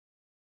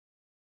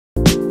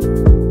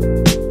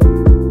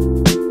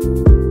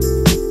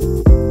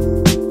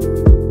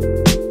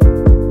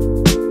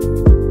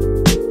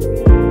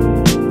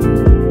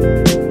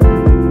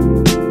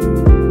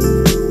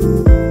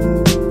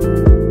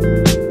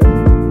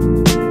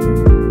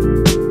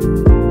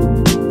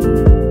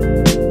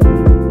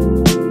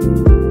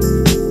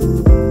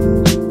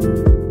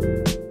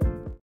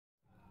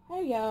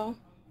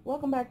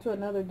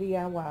another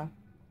DIY.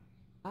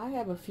 I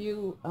have a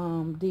few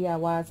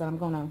DIYs that I'm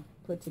going to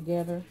put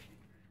together.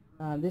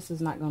 This is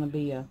not going to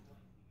be a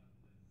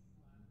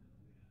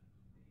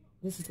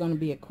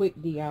quick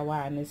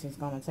DIY, and this is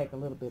going to take a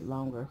little bit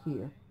longer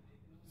here.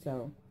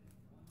 So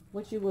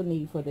what you will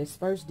need for this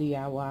first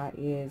DIY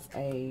is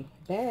a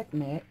bath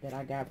mat that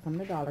I got from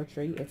the Dollar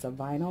Tree. It's a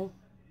vinyl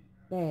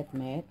bath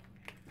mat,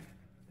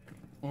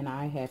 and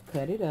I have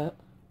cut it up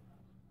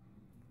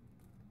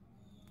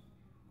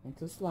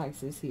into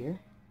slices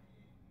here.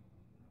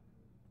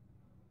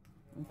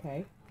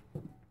 Okay,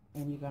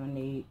 and you're going to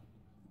need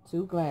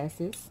 2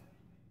 glasses.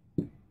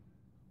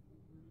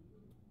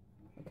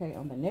 Okay,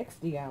 on the next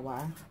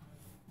DIY,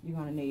 you're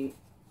going to need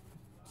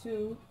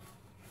 2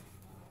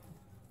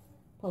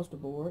 poster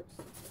boards.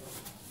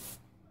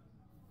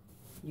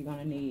 You're going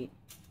to need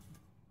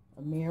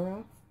a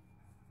mirror.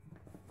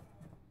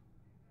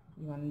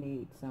 You're going to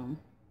need some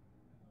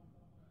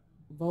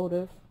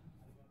votive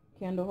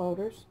candle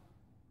holders.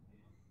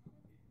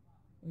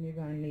 And you're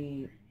going to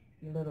need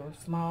little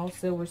small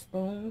silver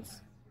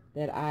spoons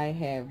that I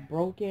have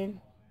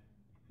broken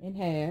in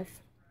half,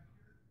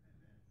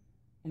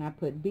 and I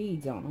put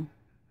beads on them.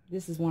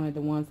 This is one of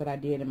the ones that I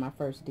did in my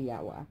first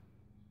DIY,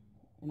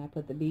 and I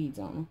put the beads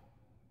on them.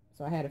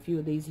 So I had a few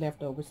of these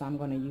left over, so I'm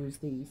going to use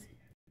these.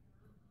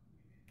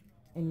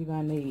 And you're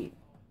going to need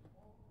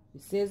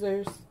your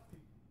scissors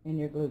and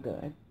your glue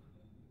gun.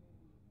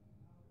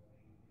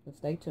 So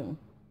stay tuned.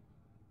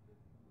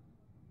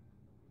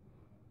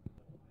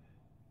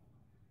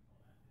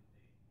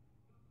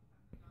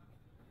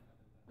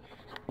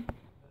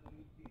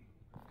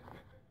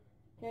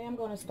 Okay, I'm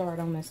going to start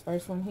on this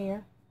first one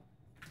here.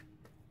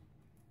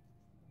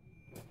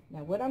 Now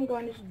what I'm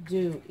going to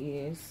do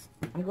is,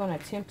 I'm going to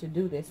attempt to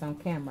do this on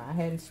camera. I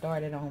hadn't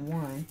started on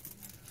one,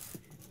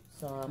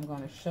 so I'm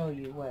going to show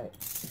you what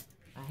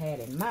I had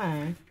in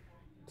mind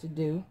to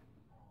do.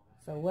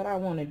 So what I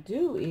want to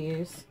do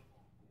is,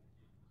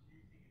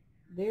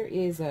 there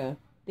is a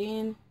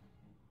thin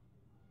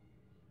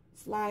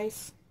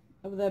slice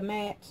of the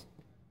mat,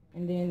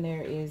 and then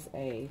there is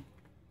a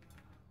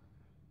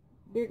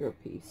bigger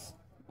piece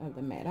of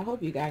the mat. I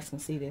hope you guys can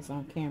see this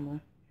on camera.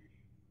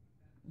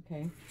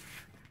 Okay,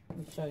 let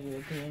me show you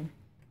again.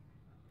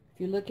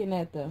 If you're looking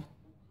at the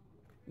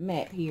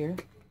mat here,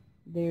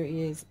 there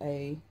is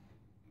a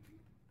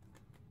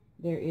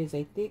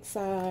thick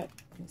side.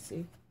 Let's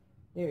see,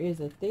 there is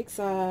a thick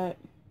side,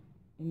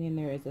 and then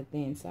there is a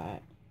thin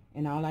side,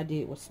 and all I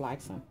did was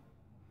slice them.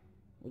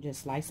 We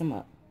just slice them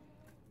up.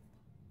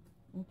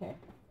 Okay,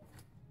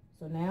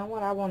 so now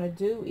what I want to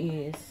do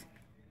is,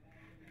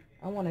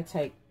 I'm going to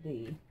take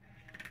the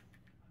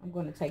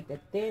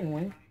thin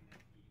one,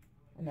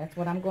 and that's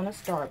what I'm going to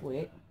start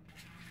with.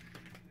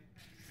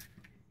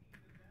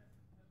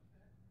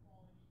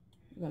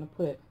 I'm going to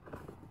put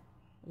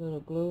a little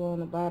glue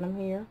on the bottom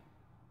here,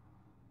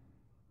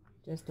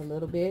 just a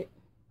little bit,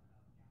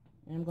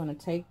 and I'm going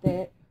to take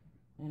that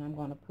and I'm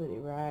going to put it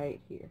right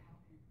here.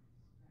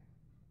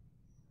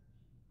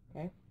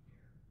 Okay,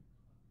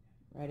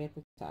 right at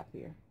the top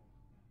here.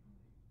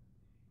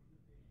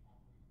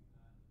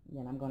 And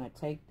then I'm going to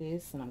take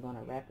this and I'm going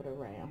to wrap it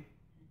around.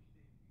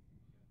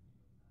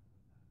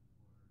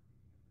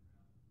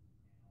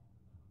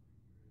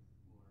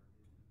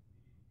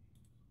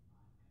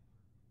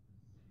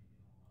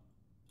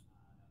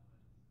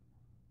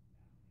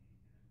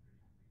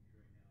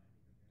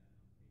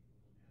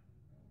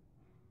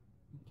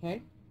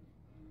 Okay,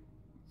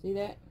 see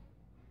that?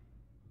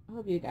 I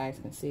hope you guys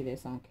can see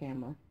this on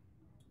camera.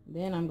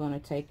 Then I'm going to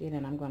take it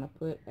and I'm going to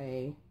put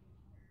a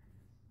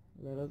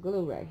little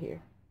glue right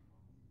here.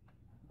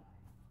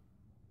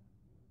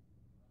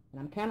 And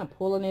I'm kind of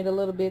pulling it a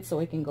little bit so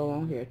it can go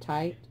on here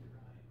tight,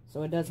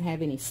 so it doesn't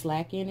have any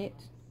slack in it.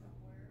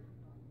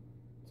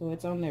 So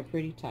it's on there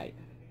pretty tight.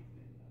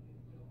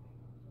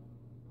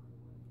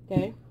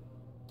 Okay,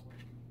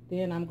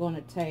 then I'm going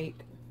to take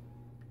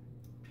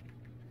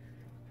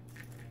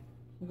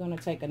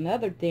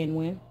another thin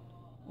one,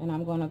 and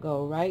I'm going to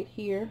go right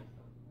here,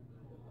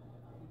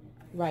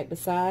 right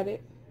beside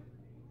it.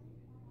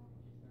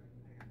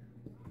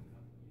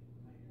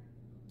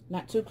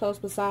 Not too close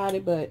beside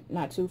it, but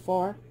not too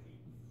far.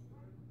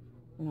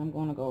 And I'm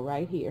going to go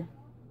right here.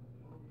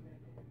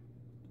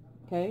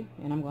 Okay,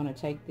 and I'm going to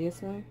take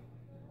this one,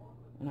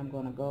 and I'm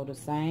going to go the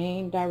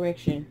same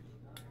direction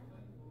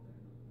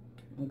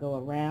and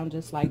go around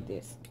just like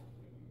this.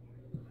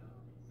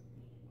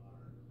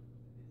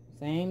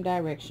 Same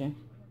direction.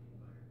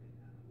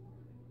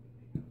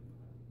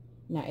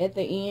 Now at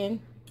the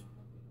end,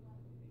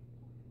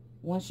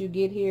 once you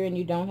get here and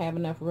you don't have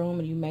enough room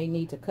and you may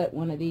need to cut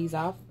one of these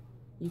off,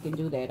 you can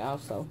do that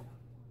also,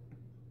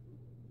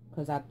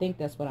 because I think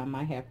that's what I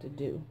might have to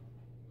do.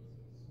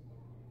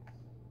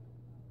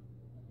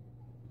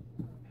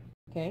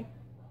 Okay,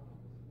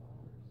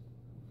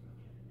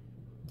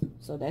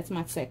 so that's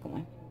my second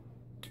one.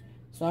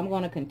 So I'm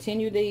going to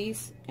continue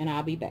these and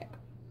I'll be back.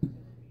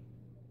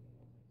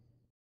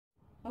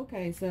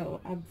 Okay,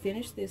 so I've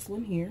finished this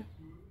one here.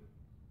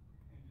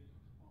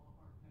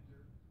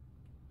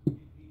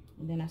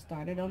 And then I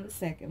started on the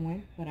second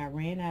one, but I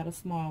ran out of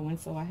small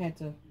ones, so I had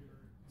to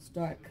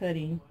start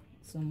cutting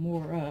some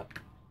more up.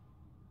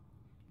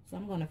 So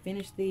I'm going to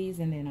finish these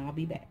and then I'll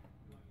be back.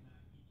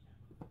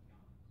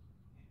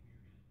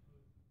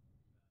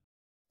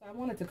 So I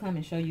wanted to come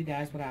and show you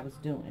guys what I was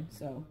doing.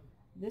 So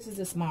this is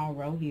a small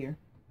row here.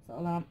 So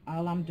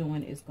all I'm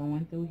doing is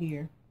going through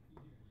here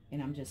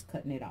and I'm just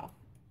cutting it off.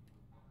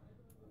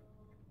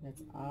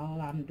 That's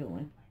all I'm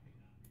doing.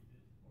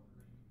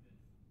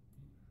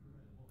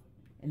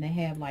 And they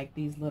have like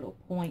these little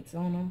points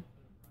on them,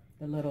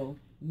 the little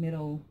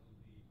middle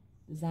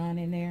design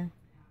in there.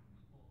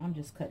 I'm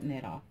just cutting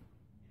that off.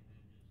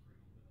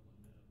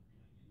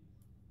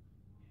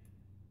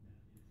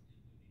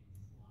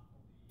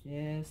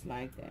 Just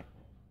like that.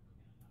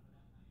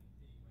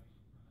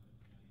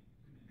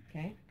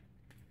 Okay.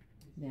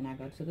 Then I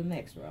go to the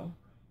next row.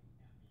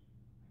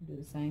 Do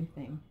the same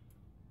thing.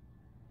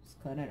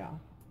 Just cut it off.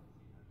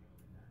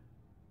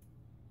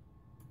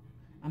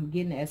 I'm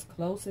getting as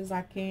close as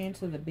I can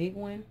to the big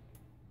one,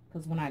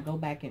 because when I go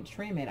back and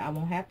trim it, I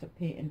won't have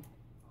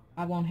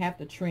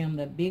to trim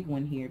the big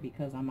one here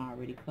because I'm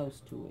already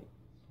close to it.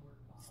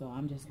 So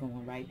I'm just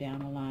going right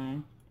down the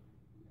line,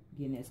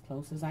 getting as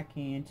close as I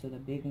can to the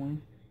big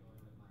one,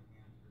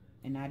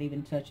 and not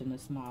even touching the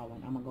small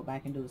one. I'm gonna go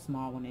back and do the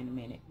small one in a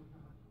minute.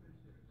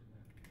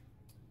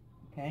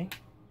 Okay,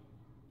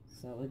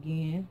 so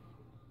again,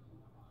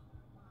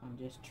 I'm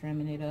just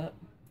trimming it up,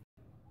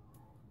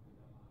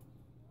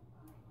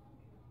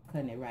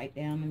 cutting it right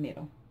down the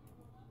middle.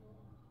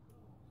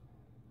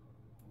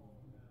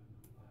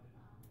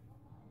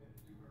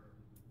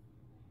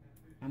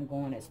 I'm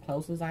going as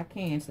close as I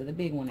can to the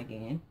big one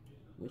again,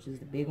 which is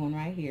the big one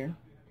right here.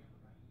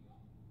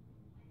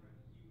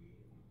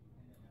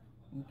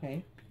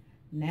 Okay,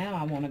 now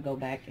I want to go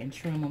back and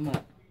trim them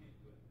up.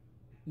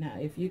 Now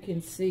if you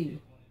can see,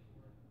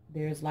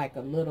 there's like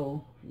a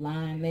little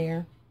line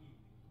there.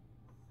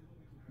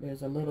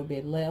 There's a little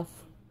bit left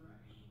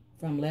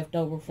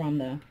over from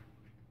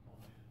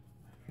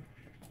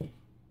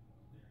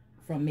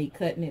me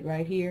cutting it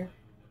right here.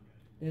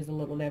 There's a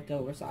little left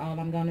over. So all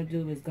I'm going to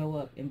do is go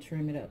up and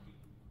trim it up.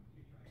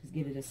 Just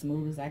get it as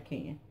smooth as I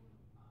can.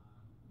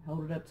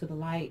 Hold it up to the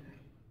light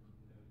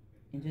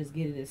and just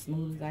get it as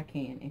smooth as I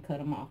can and cut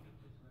them off.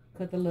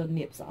 Cut the little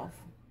nips off.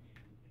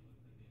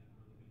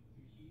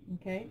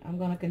 Okay, I'm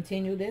going to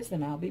continue this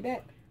and I'll be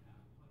back.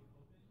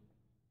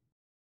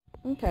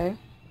 Okay,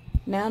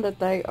 now that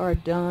they are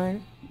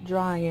done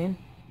drying,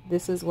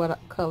 this is what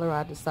color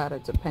I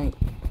decided to paint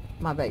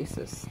my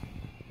vases.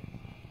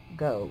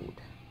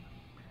 Gold.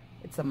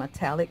 It's a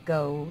metallic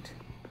gold.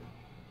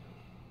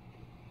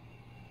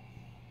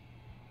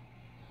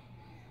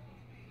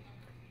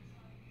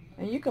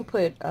 And you can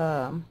put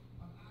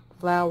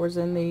flowers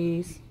in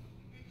these.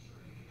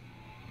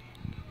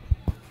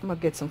 I'm going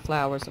to get some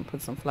flowers and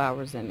put some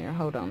flowers in there.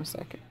 Hold on a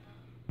second.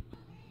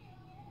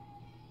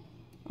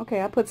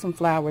 Okay, I put some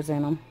flowers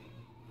in them.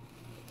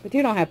 But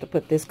you don't have to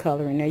put this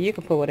color in there. You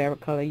can put whatever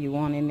color you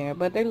want in there.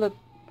 But they look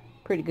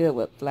pretty good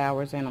with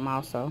flowers in them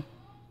also.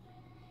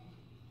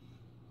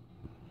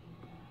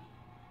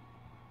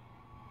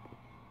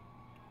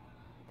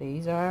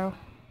 These are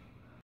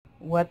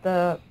what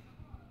the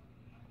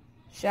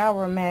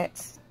shower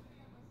mats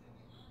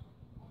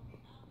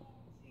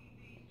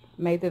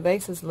made the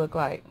vases look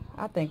like.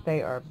 I think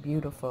they are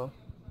beautiful.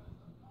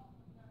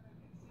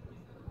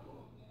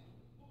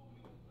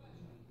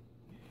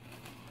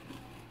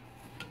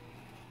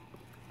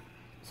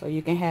 So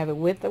you can have it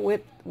with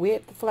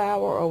the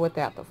flower or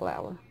without the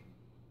flower.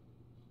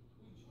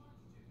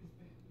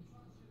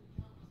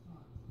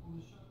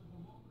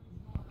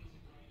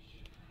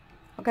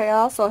 Okay, I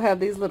also have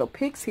these little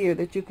picks here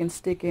that you can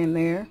stick in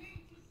there.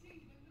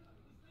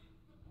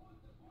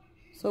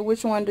 So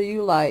which one do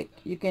you like?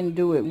 You can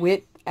do it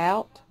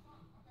without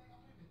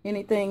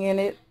anything in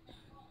it,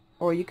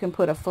 or you can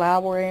put a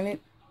flower in it,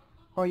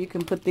 or you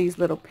can put these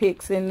little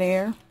picks in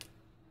there.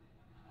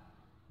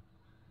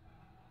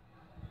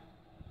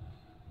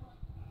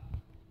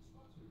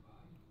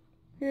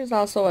 Here's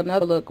also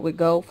another look with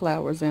gold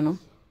flowers in them.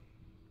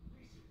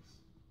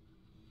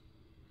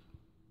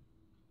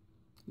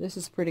 This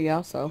is pretty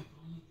also.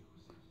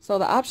 So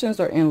the options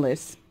are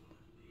endless.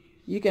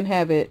 You can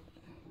have it,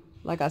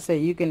 like I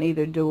said, you can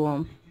either do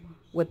them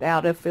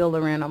without a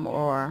filler in them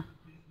or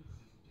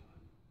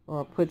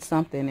put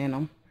something in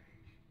them.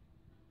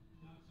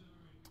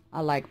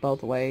 I like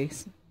both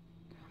ways.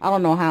 I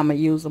don't know how I'm going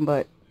to use them,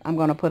 but I'm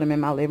going to put them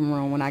in my living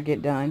room when I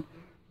get done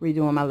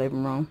redoing my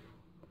living room.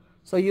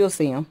 So you'll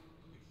see them.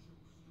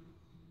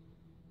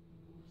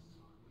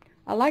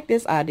 I like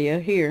this idea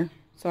here,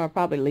 so I'll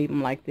probably leave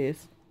them like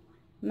this.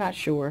 I'm not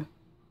sure.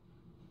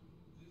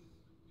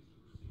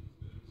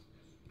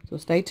 So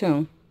stay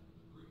tuned.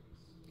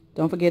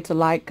 Don't forget to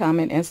like,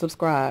 comment, and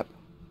subscribe.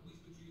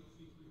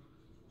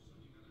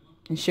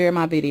 And share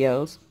my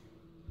videos.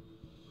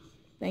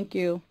 Thank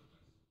you.